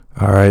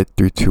All right,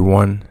 3, 2,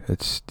 1.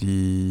 It's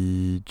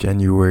the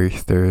January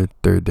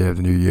 3rd day of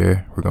the new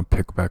year. We're going to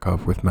pick back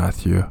up with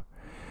Matthew.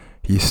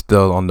 He's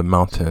still on the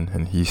mountain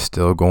and he's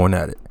still going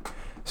at it.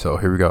 So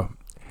here we go.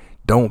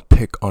 Don't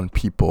pick on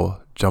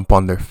people, jump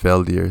on their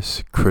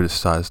failures,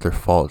 criticize their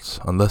faults,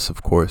 unless,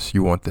 of course,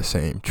 you want the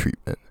same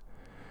treatment.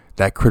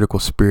 That critical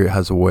spirit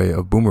has a way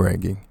of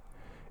boomeranging.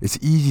 It's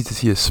easy to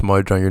see a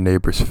smudge on your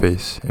neighbor's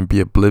face and be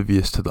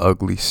oblivious to the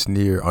ugly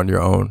sneer on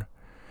your own.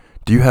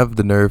 Do you have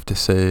the nerve to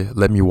say,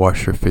 "Let me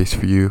wash your face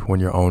for you," when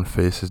your own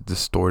face is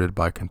distorted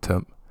by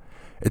contempt?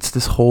 It's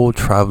this whole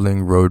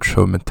traveling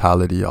roadshow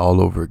mentality all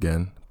over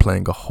again,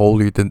 playing a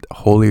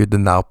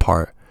holier-than-thou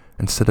part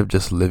instead of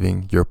just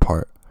living your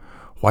part.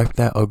 Wipe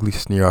that ugly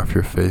sneer off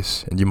your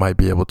face, and you might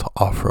be able to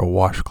offer a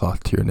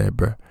washcloth to your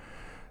neighbor.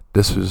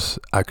 This was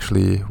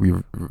actually, we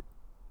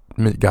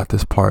got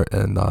this part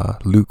in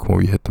Luke when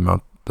we hit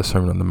the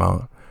Sermon on the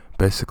Mount.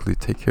 Basically,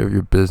 take care of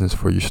your business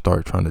before you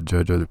start trying to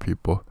judge other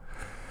people.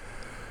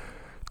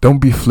 Don't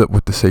be flip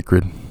with the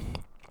sacred.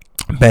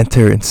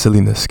 Banter and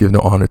silliness give no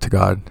honor to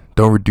God.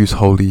 Don't reduce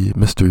holy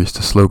mysteries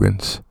to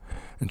slogans.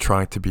 In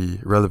trying to be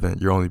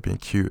relevant, you're only being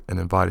cute and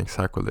inviting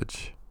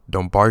sacrilege.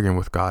 Don't bargain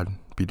with God.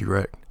 Be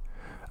direct.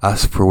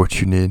 Ask for what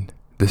you need.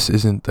 This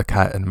isn't the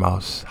cat and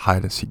mouse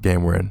hide and seek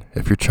game we're in.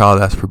 If your child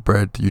asks for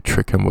bread, do you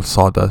trick him with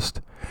sawdust?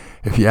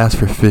 If he asks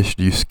for fish,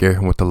 do you scare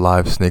him with a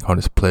live snake on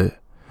his plate?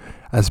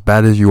 As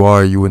bad as you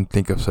are, you wouldn't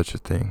think of such a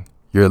thing.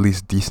 You're at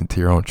least decent to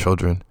your own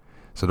children.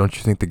 So don't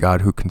you think the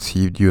God who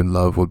conceived you in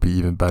love will be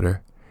even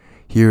better?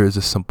 Here is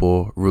a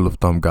simple rule of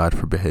thumb guide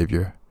for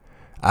behavior.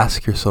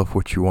 Ask yourself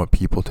what you want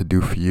people to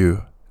do for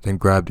you, then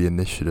grab the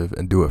initiative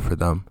and do it for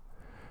them.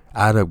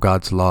 Add up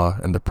God's law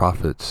and the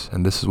prophets,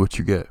 and this is what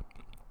you get.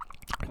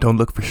 Don't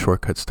look for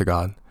shortcuts to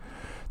God.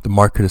 The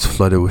market is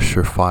flooded with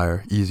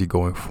surefire,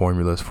 easygoing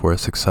formulas for a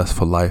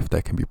successful life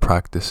that can be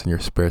practiced in your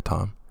spare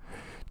time.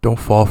 Don't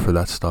fall for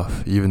that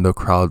stuff, even though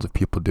crowds of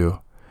people do.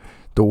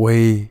 The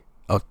way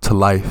to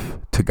life,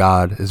 to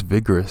God, is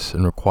vigorous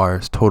and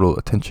requires total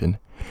attention.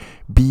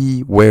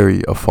 Be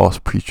wary of false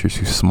preachers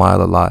who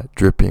smile a lot,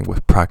 dripping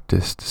with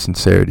practiced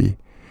sincerity.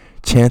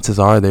 Chances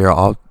are they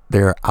are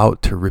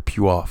out to rip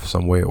you off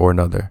some way or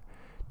another.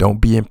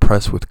 Don't be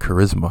impressed with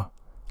charisma.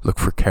 Look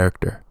for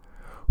character.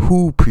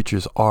 Who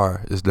preachers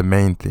are is the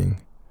main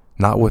thing,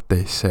 not what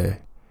they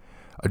say.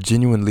 A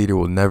genuine leader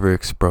will never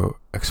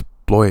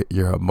exploit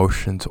your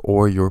emotions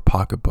or your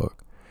pocketbook.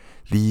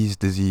 These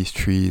diseased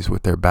trees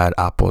with their bad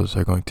apples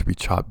are going to be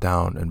chopped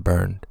down and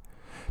burned.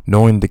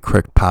 Knowing the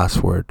correct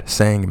password,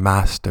 saying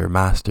master,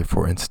 master,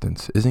 for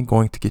instance, isn't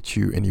going to get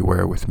you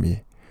anywhere with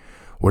me.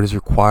 What is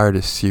required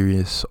is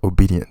serious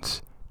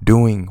obedience,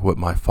 doing what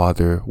my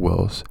Father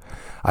wills.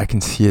 I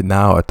can see it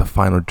now at the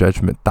final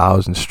judgment,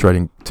 thousands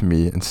strutting to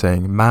me and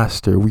saying,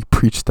 "Master, we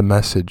preached the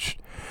message.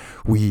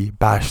 We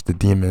bashed the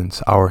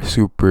demons. Our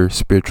super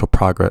spiritual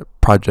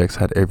projects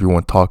had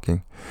everyone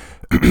talking."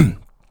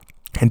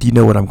 And do you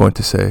know what I'm going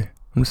to say?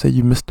 I'm going to say,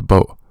 you missed the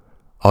boat.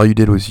 All you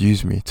did was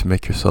use me to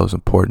make yourselves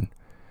important.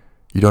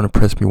 You don't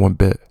impress me one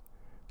bit.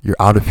 You're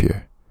out of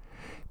here.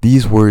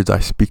 These words I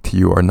speak to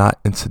you are not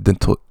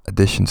incidental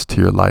additions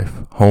to your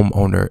life,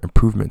 homeowner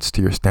improvements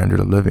to your standard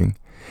of living.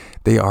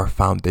 They are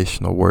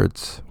foundational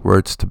words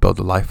to build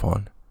a life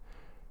on.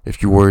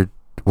 If you work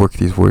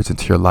these words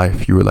into your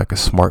life, you are like a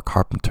smart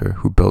carpenter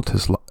who built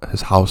his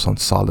house on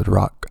solid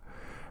rock.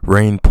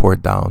 Rain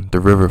poured down, the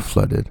river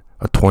flooded,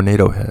 a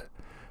tornado hit.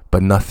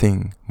 But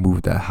nothing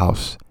moved that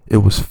house. It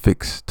was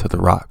fixed to the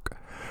rock.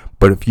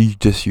 But if you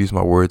just use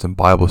my words in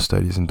Bible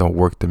studies and don't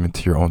work them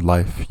into your own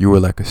life, you are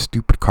like a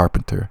stupid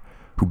carpenter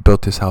who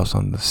built his house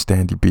on the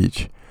sandy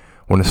beach.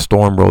 When a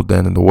storm rolled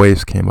in and the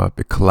waves came up,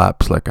 it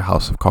collapsed like a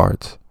house of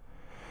cards.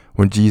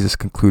 When Jesus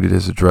concluded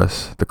his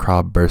address, the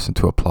crowd burst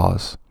into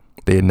applause.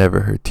 They had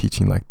never heard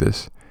teaching like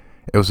this.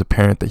 It was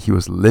apparent that he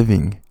was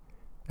living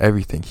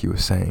everything he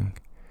was saying.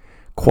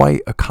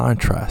 Quite a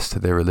contrast to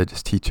their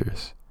religious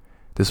teachers.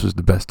 This was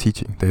the best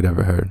teaching they'd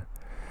ever heard.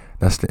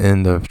 That's the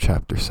end of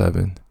chapter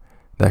 7.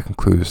 That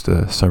concludes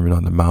the Sermon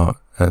on the Mount.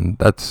 And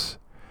this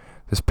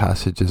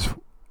passage is,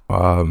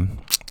 outside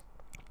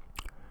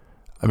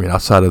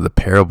of the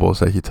parables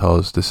that he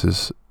tells, this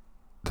is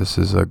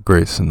a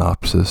great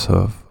synopsis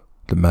of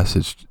the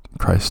message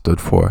Christ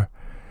stood for.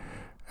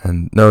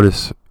 And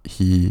notice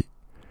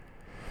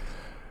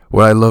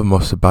what I love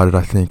most about it,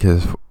 I think,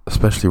 is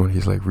especially when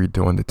he's like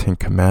redoing the 10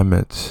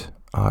 Commandments,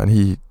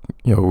 and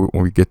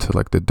when we get to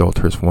like the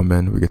adulterous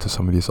woman, we get to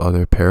some of these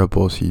other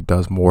parables, he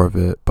does more of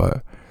it,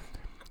 but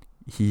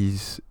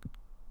he's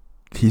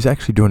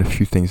actually doing a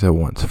few things at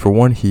once. For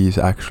one, he's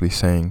actually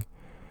saying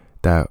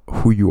that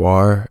who you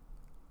are,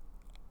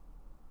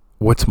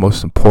 what's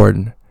most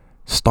important,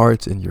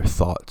 starts in your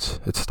thoughts.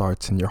 It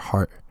starts in your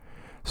heart.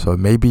 So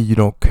maybe you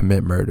don't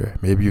commit murder.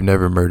 Maybe you've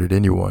never murdered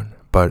anyone.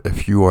 But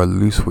if you are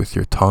loose with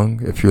your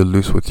tongue, if you're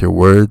loose with your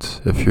words,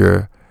 if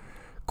you're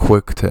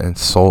quick to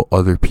insult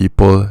other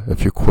people,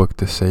 if you're quick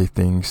to say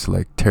things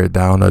like tear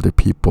down other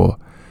people,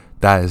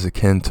 that is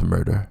akin to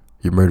murder.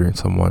 You're murdering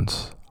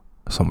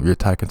you're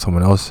attacking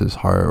someone else's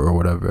heart or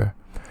whatever.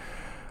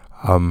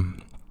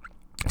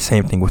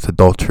 Same thing with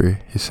adultery.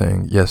 He's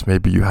saying, yes,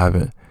 maybe you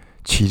haven't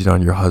cheated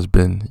on your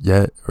husband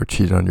yet or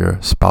cheated on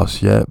your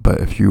spouse yet,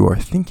 but if you are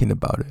thinking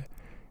about it,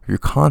 if you're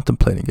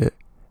contemplating it,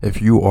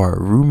 if you are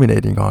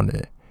ruminating on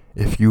it,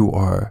 if you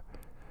are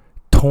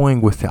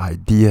toying with the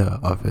idea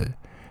of it,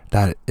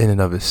 that in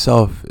and of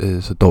itself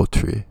is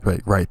adultery.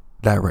 That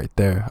right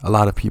there. A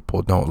lot of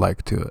people don't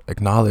like to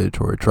acknowledge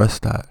or address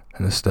that,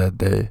 and instead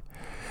they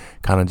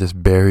kind of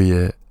just bury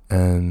it,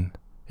 and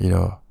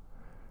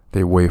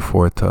they wait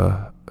for it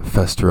to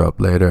fester up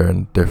later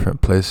in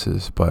different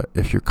places. But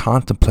if you're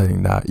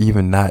contemplating that,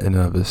 even that in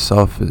and of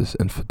itself is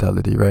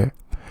infidelity, right?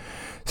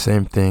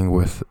 Same thing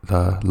with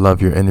the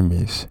love your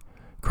enemies.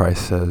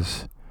 Christ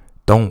says,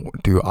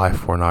 don't do eye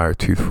for an eye or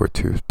tooth for a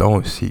tooth.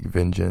 Don't seek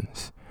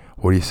vengeance.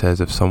 What he says,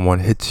 if someone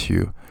hits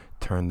you,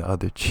 turn the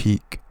other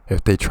cheek.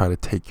 If they try to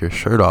take your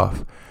shirt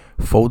off,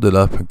 fold it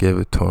up and give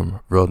it to them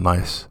real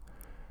nice.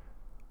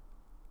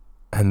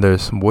 And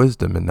there's some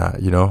wisdom in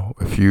that,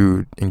 if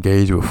you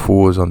engage with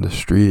fools on the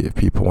street, if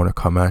people want to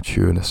come at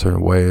you in a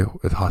certain way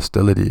with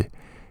hostility,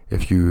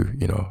 if you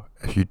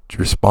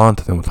respond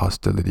to them with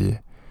hostility,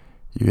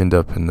 you end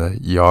up in the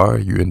ER,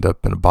 you end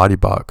up in a body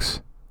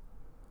box,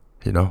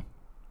 on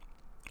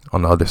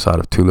the other side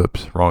of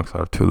tulips, wrong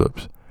side of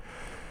tulips.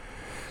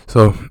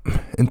 So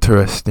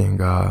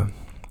interesting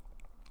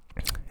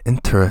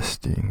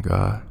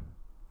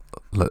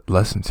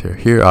lessons here.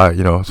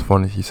 It's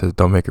funny. He says,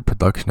 don't make a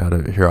production out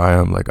of it. Here I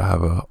am, I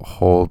have a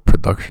whole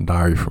production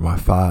diary for my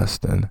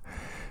fast, and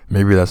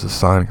maybe that's a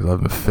sign because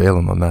I've been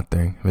failing on that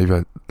thing.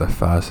 Maybe that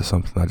fast is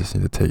something I just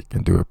need to take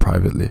and do it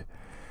privately.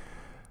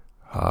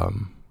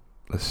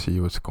 Let's see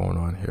what's going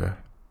on here.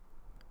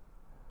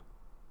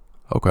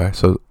 Okay,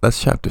 so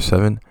that's chapter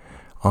 7.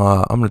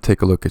 I'm going to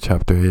take a look at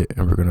chapter 8,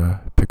 and we're going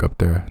to pick up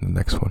there in the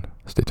next one.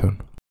 Stay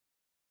tuned.